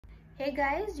Hey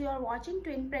guys, you are watching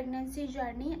Twin Pregnancy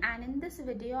Journey, and in this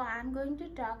video I am going to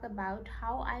talk about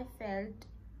how I felt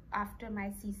after my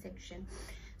C-section.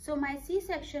 So my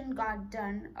C-section got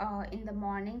done in the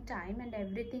morning time, and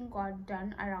everything got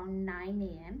done around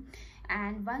 9 a.m.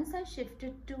 And once I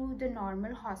shifted to the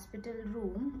normal hospital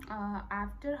room,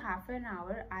 after half an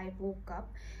hour I woke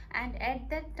up, and at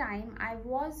that time I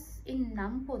was in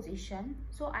numb position,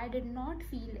 so I did not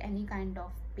feel any kind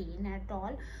of pain at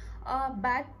all.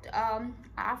 But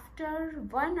after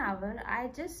 1 hour I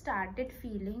just started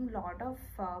feeling lot of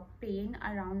pain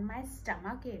around my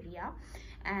stomach area,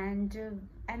 and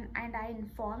I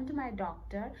informed my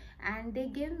doctor, and they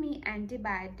gave me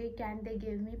antibiotic and they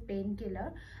gave me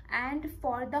painkiller, and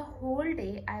for the whole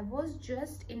day I was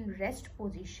just in rest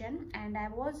position and I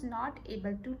was not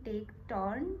able to take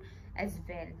turn as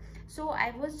well. So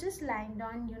I was just lying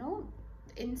down,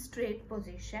 in straight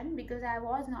position, because I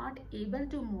was not able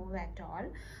to move at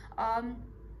all.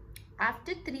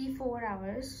 After 3-4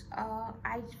 hours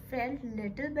I felt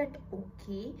little bit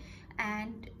okay,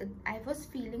 and I was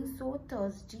feeling so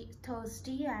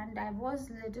thirsty, and I was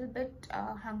little bit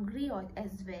hungry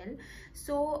as well.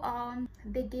 So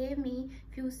they gave me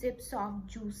few sips of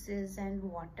juices and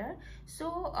water.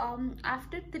 So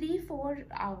after 3-4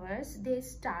 hours they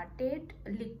started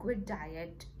liquid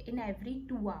diet in every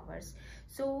 2 hours.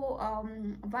 So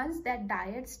once that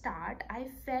diet start, I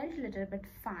felt little bit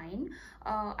fine.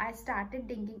 I started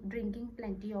drinking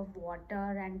plenty of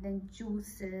water, and then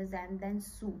juices, and then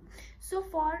soup. So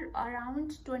for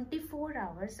around 24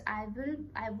 hours I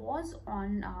was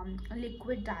on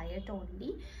liquid diet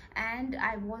only, and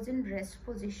I was in rest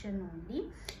position only.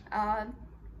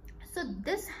 So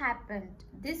this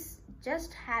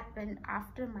just happened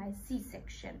after my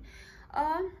C-section.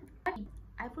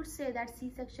 I would say that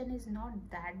C-section is not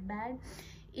that bad.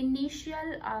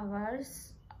 Initial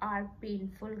hours are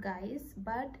painful, guys,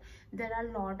 but there are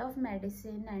a lot of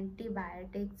medicine,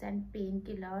 antibiotics and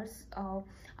painkillers are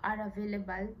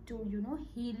available to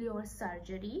heal your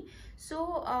surgery.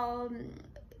 So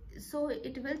so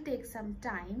it will take some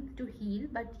time to heal,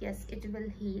 but yes, it will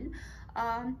heal.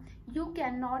 You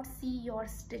cannot see your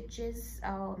stitches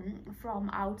from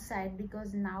outside,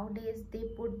 because nowadays they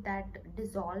put that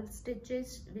dissolved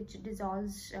stitches which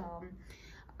dissolves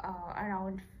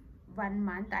around 1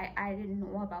 month. I didn't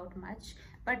know about much,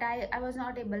 but I was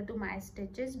not able to my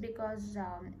stitches, because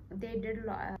they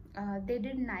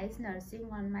did nice nursing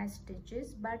on my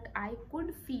stitches, but I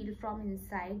could feel from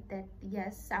inside that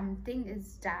yes, something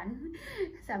is done.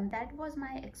 That was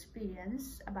my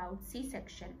experience about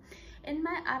C-section. In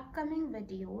my upcoming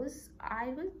videos I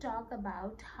will talk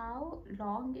about how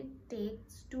long it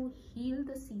takes to heal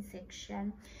the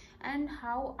C-section, and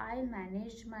how I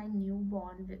managed my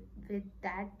newborn with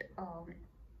that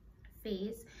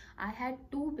phase. I had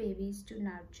 2 babies to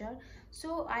nurture.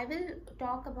 So I will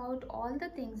talk about all the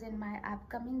things in my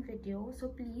upcoming video, so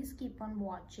please keep on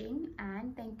watching,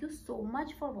 and thank you so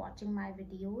much for watching my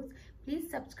videos. Please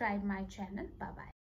subscribe my channel. Bye bye.